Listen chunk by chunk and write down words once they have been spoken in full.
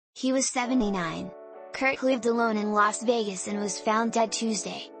He was 79. Kirk lived alone in Las Vegas and was found dead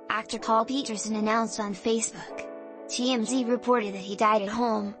Tuesday, actor Paul Peterson announced on Facebook. TMZ reported that he died at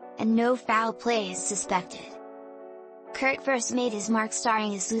home, and no foul play is suspected. Kirk first made his mark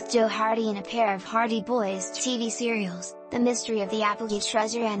starring as sleuth Joe Hardy in a pair of Hardy Boys TV serials, The Mystery of the Applegate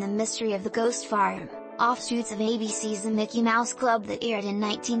Treasure and The Mystery of the Ghost Farm, offshoots of ABC's The Mickey Mouse Club that aired in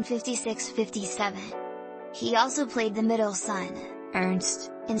 1956-57. He also played the middle son,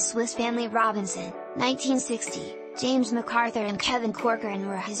 Ernst, in Swiss Family Robinson, 1960, James MacArthur and Kevin Corcoran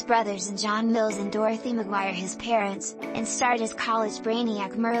were his brothers and John Mills and Dorothy McGuire his parents, and starred as college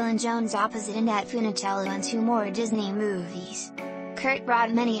brainiac Merlin Jones opposite Annette Funicello in 2 more Disney movies. Kirk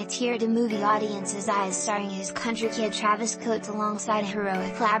brought many a tear to movie audiences' eyes starring as country kid Travis Coates alongside a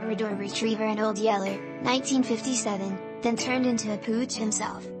heroic Labrador Retriever and Old Yeller, 1957, then turned into a pooch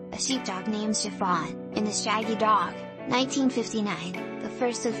himself, a sheepdog named Chiffon, in The Shaggy Dog, 1959, the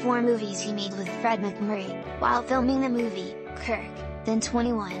first of 4 movies he made with Fred MacMurray. While filming the movie, Kirk, then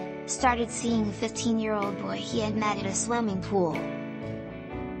 21, started seeing a 15-year-old boy he had met at a swimming pool.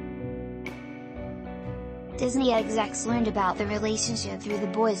 Disney execs learned about the relationship through the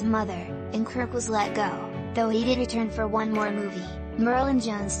boy's mother, and Kirk was let go, though he did return for one more movie, Merlin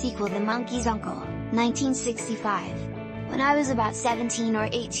Jones' sequel The Monkey's Uncle, 1965. When I was about 17 or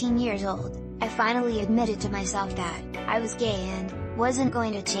 18 years old, I finally admitted to myself that I was gay and wasn't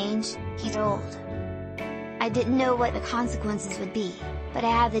going to change, he told. I didn't know what the consequences would be, but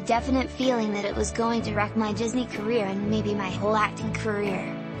I had the definite feeling that it was going to wreck my Disney career and maybe my whole acting career.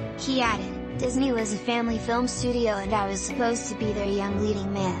 He added, Disney was a family film studio and I was supposed to be their young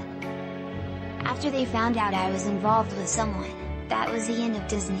leading man. After they found out I was involved with someone, that was the end of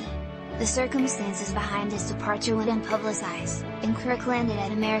Disney. The circumstances behind his departure went unpublicized, and Kirk landed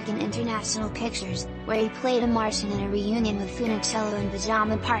at American International Pictures, where he played a Martian in a reunion with Funicello in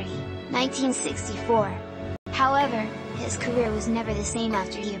Pajama Party, 1964. However, his career was never the same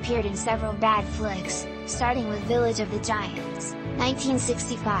after he appeared in several bad flicks, starting with Village of the Giants,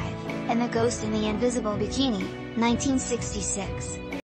 1965, and The Ghost in the Invisible Bikini, 1966.